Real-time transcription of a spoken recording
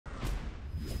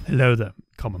Hello there,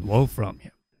 Commonwealth from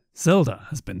here. Zelda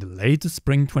has been delayed to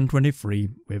spring 2023,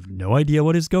 we have no idea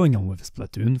what is going on with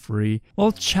Splatoon 3,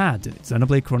 while Chad in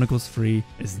Xenoblade Chronicles 3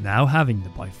 is now having the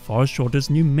by far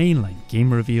shortest new mainline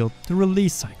game reveal to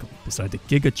release cycle beside the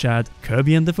Giga Chad,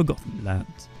 Kirby and the Forgotten Land.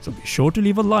 So be sure to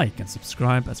leave a like and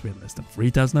subscribe as we are less than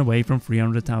 3,000 away from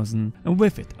 300,000, and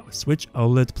with it our Switch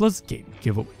OLED plus game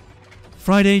giveaway.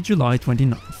 Friday, July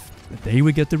 29th, the day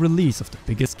we get the release of the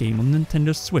biggest game on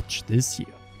Nintendo Switch this year.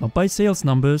 Not by sales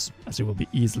numbers, as it will be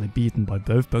easily beaten by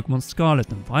both Pokemon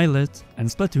Scarlet and Violet and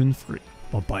Splatoon 3,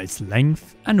 but by its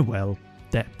length and, well,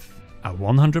 depth. A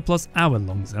 100+ hour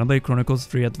long Xenoblade Chronicles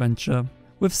 3 adventure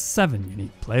with 7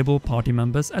 unique playable party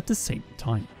members at the same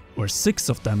time, where 6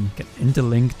 of them can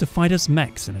interlink to fight as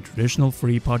mechs in a traditional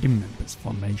 3 party members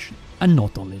formation. And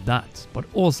not only that, but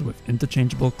also with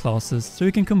interchangeable classes so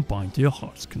you can combine to your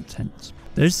heart's content.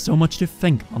 There's so much to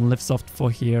thank Monolithsoft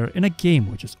for here in a game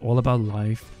which is all about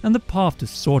life and the path to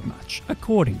sword match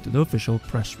according to the official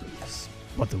press release.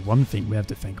 But the one thing we have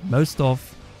to thank most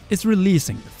of is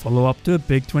releasing the follow-up to a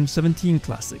big 2017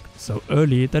 classic so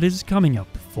early that it is coming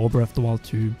out before Breath of the Wild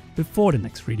 2, before the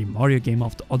next 3D Mario game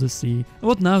after Odyssey, and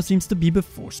what now seems to be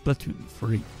before Splatoon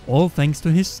 3. All thanks to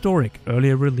a historic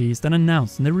earlier release than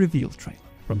announced in the reveal trailer,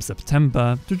 from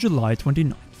September to July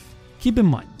 29th. Keep in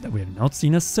mind that we have not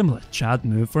seen a similar Chad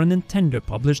move for a Nintendo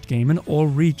published game in all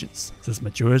regions since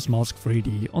Majora's Mask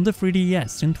 3D on the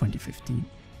 3DS in 2015.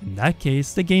 In that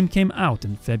case, the game came out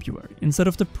in February instead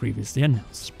of the previously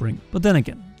announced spring. But then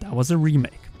again, that was a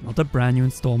remake, not a brand new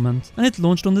installment, and it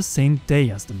launched on the same day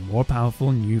as the more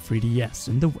powerful new 3DS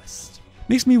in the West.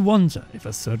 Makes me wonder if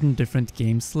a certain different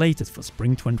game slated for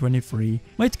spring 2023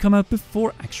 might come out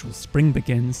before actual spring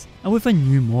begins and with a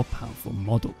new more powerful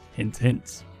model. Hint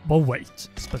hint. But wait,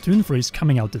 Splatoon 3 is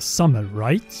coming out this summer,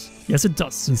 right? Yes it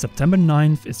does, since September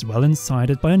 9th is well inside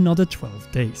it by another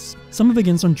 12 days. Summer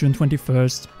begins on June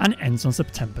 21st and ends on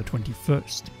September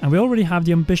 21st. And we already have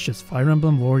the ambitious Fire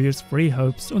Emblem Warriors Free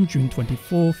Hopes on June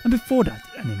 24th, and before that,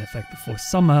 and in effect before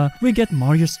summer, we get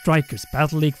Mario Strikers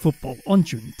Battle League Football on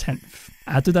June 10th.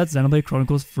 Add to that Xenoblade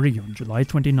Chronicles 3 on July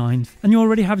 29th, and you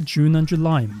already have June and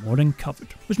July more than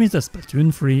covered, which means that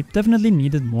Splatoon 3 definitely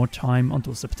needed more time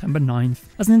until September 9th,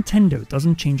 as Nintendo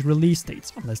doesn't change release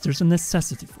dates unless there's a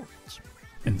necessity for it.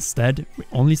 Instead, we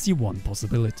only see one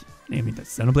possibility, namely that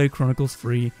Xenoblade Chronicles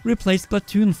 3 replaced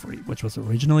Splatoon 3, which was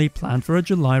originally planned for a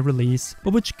July release,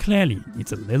 but which clearly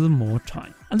needs a little more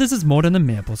time. And this is more than a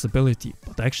mere possibility,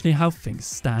 but actually how things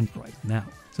stand right now.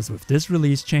 Since with this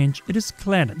release change, it is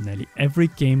clear that nearly every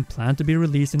game planned to be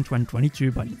released in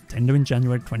 2022 by Nintendo in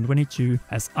January 2022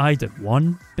 has either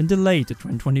 1. Been delayed to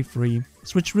 2023,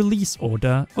 switched release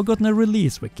order, or gotten a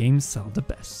release where games sell the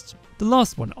best. The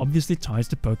last one obviously ties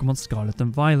to Pokemon Scarlet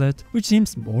and Violet, which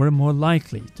seems more and more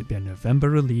likely to be a November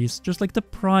release just like the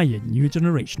prior new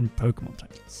generation Pokemon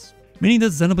titles. Meaning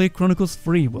that Xenoblade Chronicles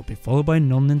 3 will be followed by a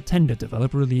non-Nintendo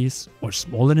developer release or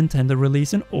smaller Nintendo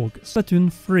release in August,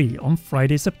 Splatoon 3 on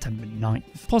Friday, September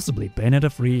 9th, possibly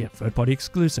Bayonetta 3, a third-party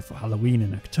exclusive for Halloween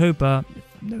in October,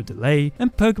 if no delay,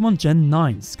 and Pokemon Gen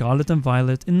 9 Scarlet and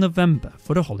Violet in November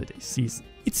for the holiday season.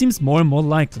 It seems more and more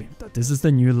likely that this is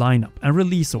the new lineup and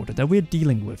release order that we're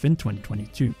dealing with in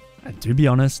 2022. And to be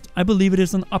honest, I believe it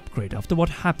is an upgrade after what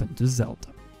happened to Zelda.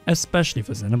 Especially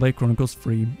for Xenoblade Chronicles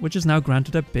 3, which is now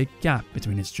granted a big gap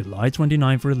between its July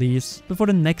 29th release before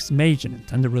the next major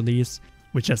Nintendo release,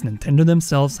 which as Nintendo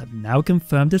themselves have now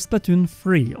confirmed is Splatoon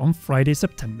 3 on Friday,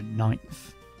 September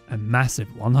 9th. A massive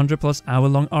 100+ hour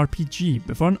long RPG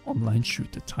before an online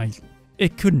shooter title.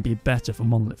 It couldn't be better for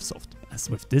Monolithsoft, as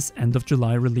with this end of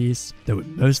July release, there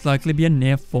would most likely be a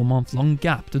near 4-month long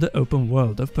gap to the open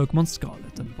world of Pokemon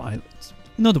Scarlet and Violet.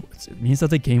 In other words, it means that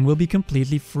the game will be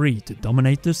completely free to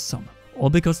dominate this summer, all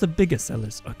because the bigger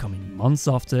sellers are coming months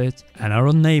after it and are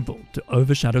unable to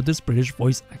overshadow this British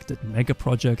voice-acted mega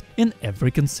project in every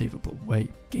conceivable way.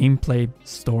 Gameplay,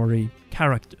 story,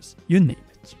 characters, you name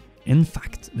it. In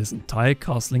fact, this entire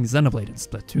castling Xenoblade and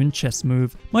Splatoon chess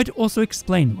move might also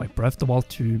explain why Breath of the Wild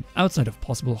 2, outside of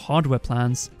possible hardware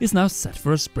plans, is now set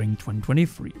for a spring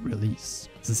 2023 release,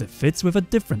 since it fits with a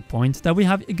different point that we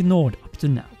have ignored up to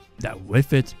now. That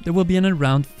with it, there will be an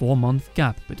around 4-month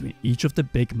gap between each of the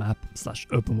big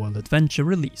map/open world adventure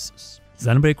releases.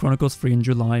 Xenoblade Chronicles 3 in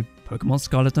July, Pokemon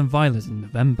Scarlet and Violet in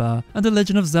November, and The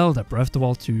Legend of Zelda Breath of the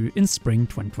Wild 2 in spring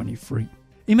 2023.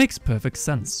 It makes perfect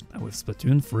sense, and with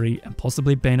Splatoon 3 and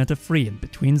possibly Bayonetta 3 in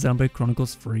between Xenoblade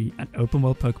Chronicles 3 and open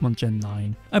world Pokemon Gen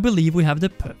 9, I believe we have the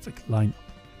perfect lineup.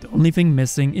 The only thing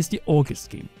missing is the August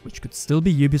game, which could still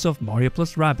be Ubisoft Mario +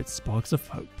 Rabbids Sparks of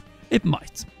Hope. It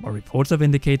might, but reports have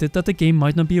indicated that the game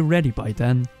might not be ready by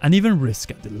then and even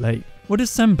risk a delay. Where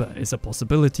December is a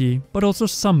possibility, but also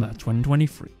summer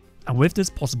 2023. And with this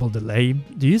possible delay,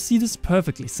 do you see this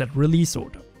perfectly set release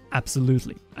order?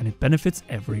 Absolutely, and it benefits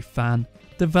every fan,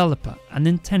 developer and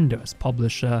Nintendo as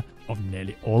publisher of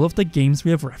nearly all of the games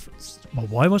we have referenced. But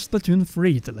why was Splatoon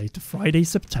 3 delayed to Friday,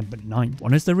 September 9th?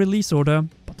 One is the release order,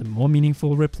 but the more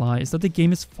meaningful reply is that the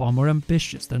game is far more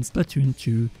ambitious than Splatoon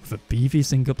 2, with a beefy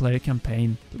single player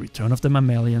campaign, the return of the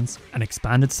mammalians, an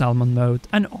expanded salmon mode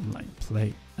and online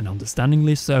play. And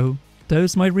understandingly so,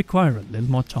 those might require a little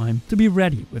more time to be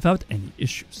ready without any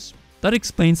issues. That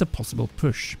explains a possible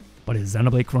push. But is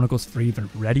Xenoblade Chronicles 3 even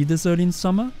ready this early in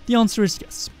summer? The answer is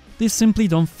yes. They simply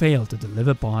don't fail to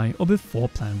deliver by or before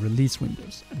planned release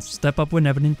windows and step up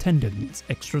whenever Nintendo needs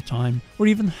extra time or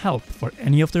even help for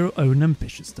any of their own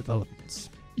ambitious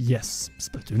developments. Yes,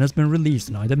 Splatoon has been released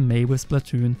in either May with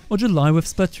Splatoon or July with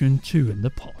Splatoon 2 in the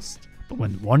past. But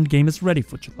when one game is ready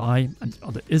for July and the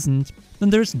other isn't, then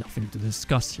there is nothing to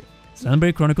discuss here.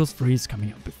 Xenoblade Chronicles 3 is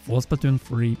coming out before Splatoon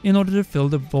 3 in order to fill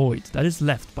the void that is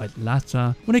left by the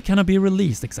latter when it cannot be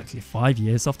released exactly 5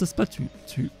 years after Splatoon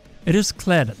 2. It is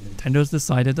clear that Nintendo has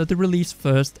decided that the release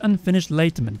first and finish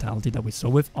later mentality that we saw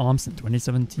with ARMS in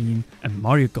 2017 and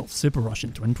Mario Golf Super Rush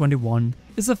in 2021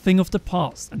 is a thing of the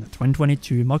past, and that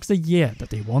 2022 marks the year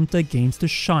that they want their games to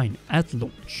shine at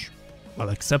launch. Well,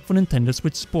 except for Nintendo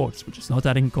Switch Sports, which is not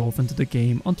adding golf into the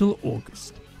game until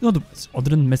August. In other words,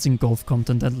 other than missing golf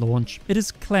content at launch, it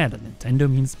is clear that Nintendo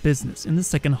means business in the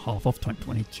second half of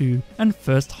 2022 and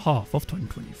first half of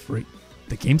 2023.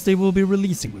 The games they will be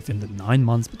releasing within the 9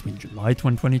 months between July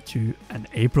 2022 and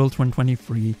April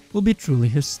 2023 will be truly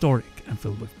historic and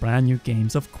filled with brand new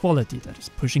games of quality that is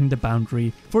pushing the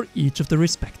boundary for each of the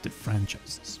respective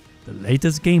franchises. The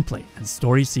latest gameplay and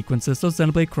story sequences of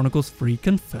Xenoblade Chronicles 3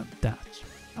 confirm that.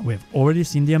 And we have already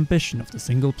seen the ambition of the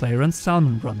single player and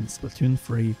salmon run in Splatoon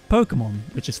 3, Pokemon,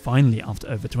 which is finally after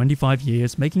over 25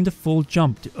 years making the full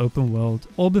jump to open world,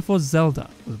 all before Zelda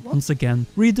will once again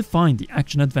redefine the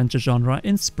action-adventure genre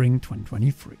in spring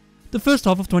 2023. The first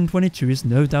half of 2022 is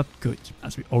no doubt good,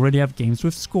 as we already have games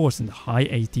with scores in the high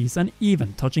 80s and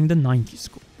even touching the 90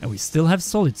 score, and we still have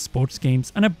solid sports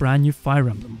games and a brand new Fire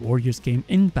Emblem Warriors game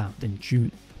inbound in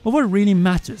June. But what really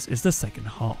matters is the second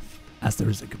half, as there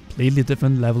is a completely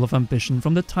different level of ambition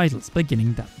from the titles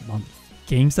beginning that month.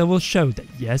 Games that will show that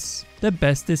yes, the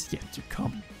best is yet to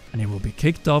come. And it will be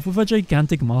kicked off with a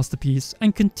gigantic masterpiece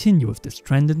and continue with this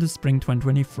trend into spring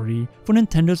 2023 for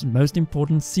Nintendo's most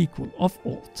important sequel of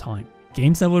all time.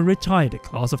 Games that will retire the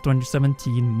class of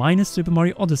 2017 minus Super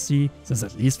Mario Odyssey, since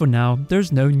at least for now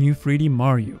there's no new 3D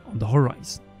Mario on the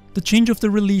horizon. The change of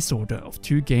the release order of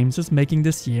 2 games is making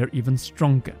this year even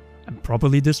stronger, and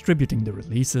properly distributing the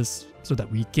releases so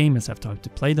that we gamers have time to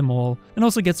play them all and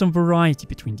also get some variety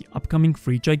between the upcoming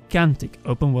 3 gigantic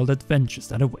open world adventures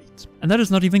that await. And that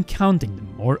is not even counting the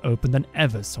more open than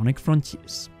ever Sonic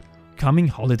Frontiers. Coming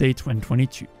holiday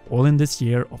 2022, all in this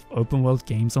year of open world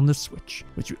games on the Switch,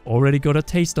 which we already got a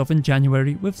taste of in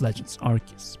January with Legends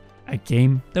Arceus. A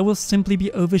game that will simply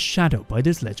be overshadowed by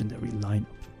this legendary lineup.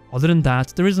 Other than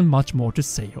that, there isn't much more to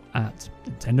say or add.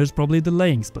 Nintendo's probably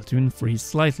delaying Splatoon 3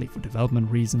 slightly for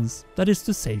development reasons, that is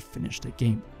to say finish the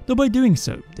game. Though by doing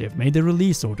so, they have made the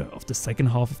release order of the second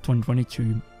half of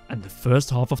 2022 and the first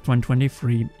half of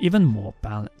 2023 even more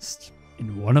balanced.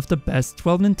 In one of the best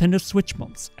 12 Nintendo Switch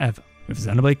months ever, with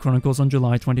Xenoblade Chronicles on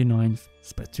July 29th,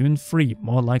 Splatoon 3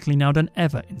 more likely now than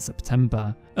ever in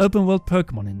September, open world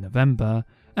Pokemon in November,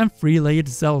 and 3-layered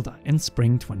Zelda in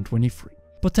spring 2023.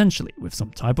 Potentially with some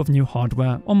type of new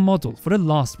hardware or model for the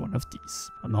last one of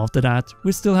these. And after that,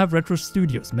 we still have Retro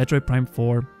Studios' Metroid Prime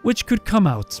 4, which could come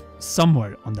out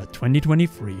somewhere on that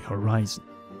 2023 horizon.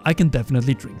 I can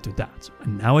definitely drink to that,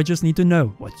 and now I just need to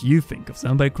know what you think of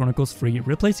Xenoblade Chronicles 3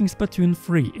 replacing Splatoon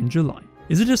 3 in July.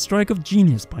 Is it a strike of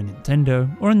genius by Nintendo,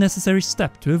 or a necessary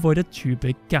step to avoid a too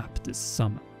big gap this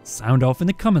summer? Sound off in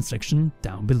the comment section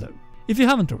down below. If you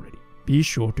haven't already, be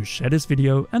sure to share this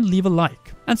video and leave a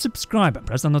like, and subscribe and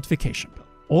press the notification bell,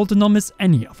 all to not miss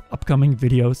any of upcoming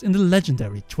videos in the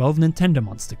legendary 12 Nintendo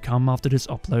months to come after this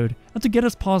upload, and to get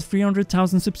us past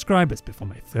 300,000 subscribers before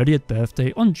my 30th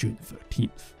birthday on June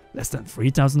 13th. Less than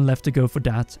 3,000 left to go for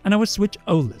that, and our Switch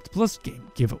OLED plus game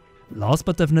giveaway. Last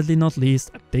but definitely not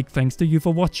least, a big thanks to you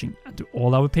for watching, and to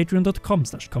all our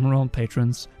patreon.com/CommonRound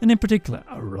patrons, and in particular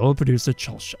our royal producer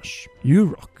Chalshash. You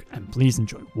rock, and please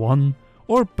enjoy one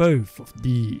or both of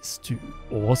these 2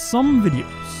 awesome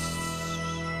videos.